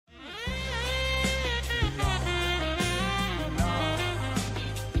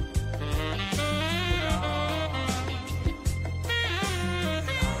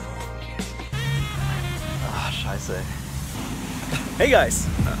say? Hey guys!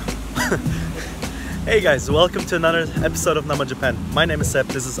 Hey guys, welcome to another episode of Nama Japan. My name is Seb,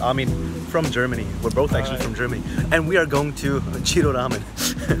 this is Amin from Germany. We're both actually from Germany. And we are going to Jiro Ramen.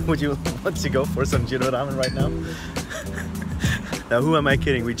 Would you want to go for some Jiro Ramen right now? Now who am I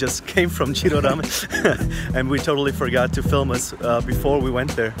kidding? We just came from Jiro Ramen and we totally forgot to film us before we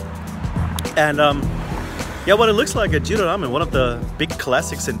went there. And yeah, what it looks like at Jiro Ramen, one of the big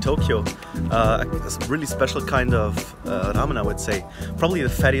classics in Tokyo. A really special kind of ramen, I would say. Probably the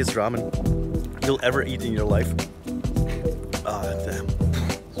fattiest ramen you'll ever eat in your life. Damn.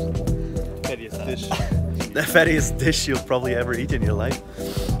 Fattiest dish. The fattiest dish you'll probably ever eat in your life.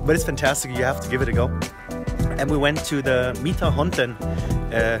 But it's fantastic, you have to give it a go. And we went to the Mita Honten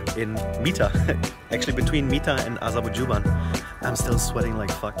in Mita, actually between Mita and Azabujuban. I'm still sweating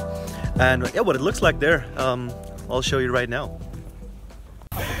like fuck. And yeah, what it looks like there, I'll show you right now.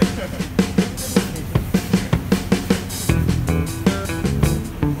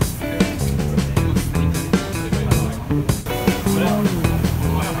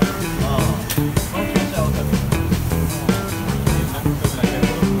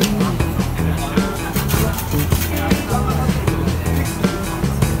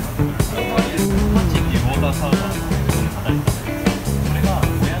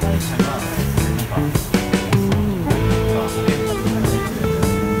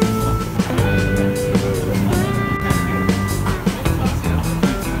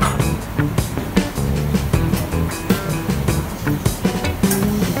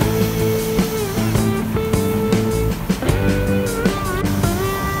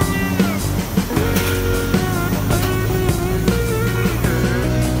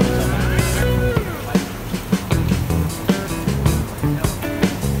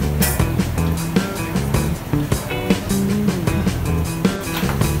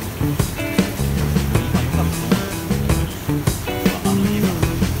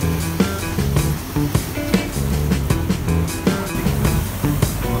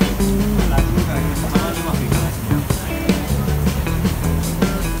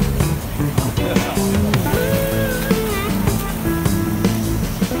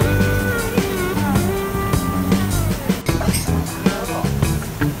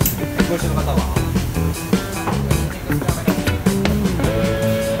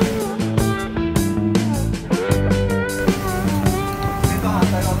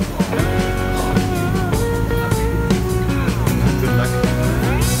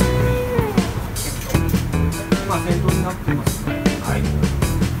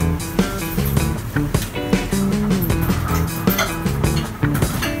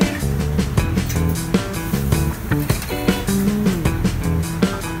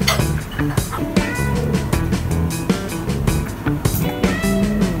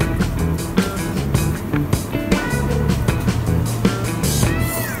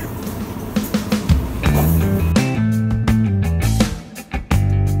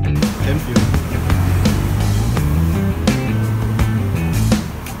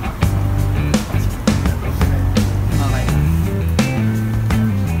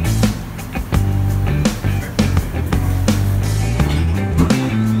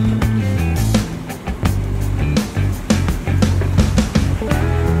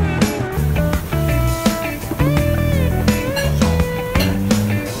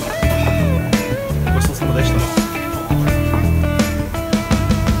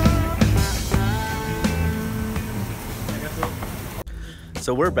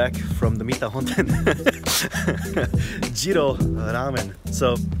 So we're back from the Mita Honten Jiro Ramen.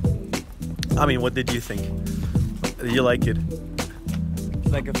 So, I mean, what did you think? Did you like it?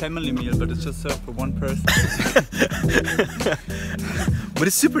 It's like a family meal, but it's just served for one person. But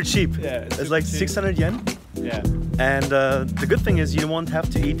it's super cheap. Yeah, it's like cheap. 600 yen. Yeah. And the good thing is you won't have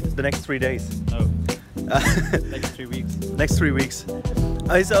to eat the next 3 days. No. Next 3 weeks. Next 3 weeks.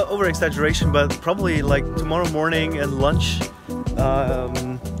 It's over exaggeration, but probably like tomorrow morning and lunch.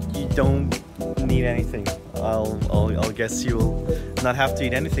 You don't need anything. I'll guess you'll not have to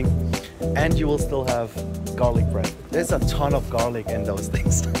eat anything, and you will still have garlic bread. There's a ton of garlic in those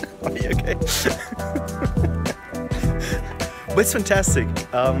things. Are you okay? But it's fantastic.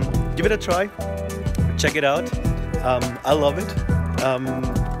 Give it a try. Check it out. I love it.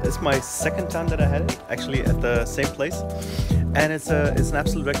 It's my second time that I had it, actually at the same place. And it's an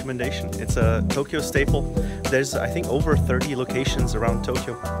absolute recommendation. It's a Tokyo staple. There's, I think, over 30 locations around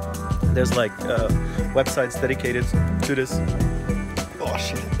Tokyo. There's like websites dedicated to this. Oh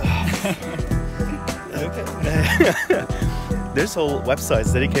shit. Okay. There's whole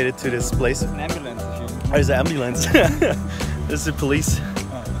websites dedicated to this place. An ambulance. There's an ambulance. There's the police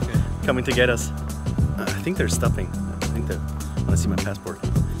coming to get us. think they're stopping. I think they want to see my passport.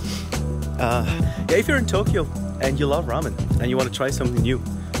 Yeah, if you're in Tokyo and you love ramen and you want to try something new,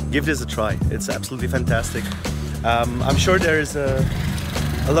 give this a try. It's absolutely fantastic. I'm sure there is a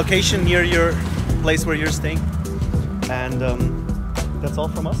location near your place where you're staying. And that's all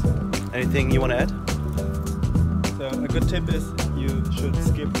from us. Anything you want to add? So a good tip is you should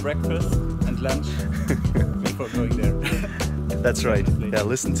skip breakfast and lunch before going there. That's right. Yeah,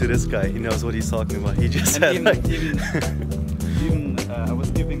 listen to this guy. He knows what he's talking about. He just and said even, like... even I was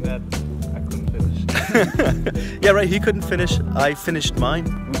skipping that. I couldn't finish. Yeah, right. He couldn't finish. I finished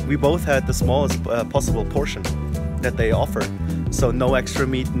mine. We both had the smallest possible portion that they offer. So no extra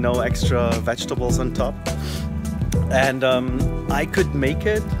meat, no extra vegetables on top. And I could make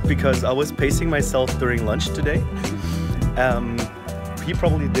it because I was pacing myself during lunch today. He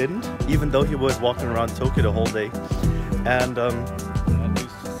probably didn't, even though he was walking around Tokyo the whole day. And I do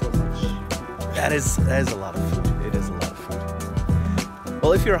so much. that is a lot of food. It is a lot of food.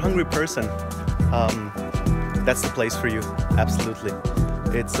 Well, if you're a hungry person, that's the place for you. Absolutely.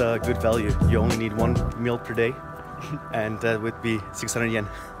 It's a good value. You only need one meal per day, and that would be 600 yen.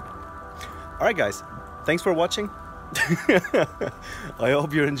 All right, guys. Thanks for watching. I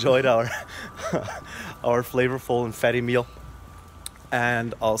hope you enjoyed our flavorful and fatty meal.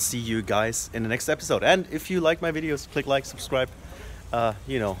 And I'll see you guys in the next episode. And if you like my videos, click like, subscribe.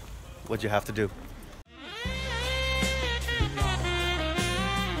 You know what you have to do.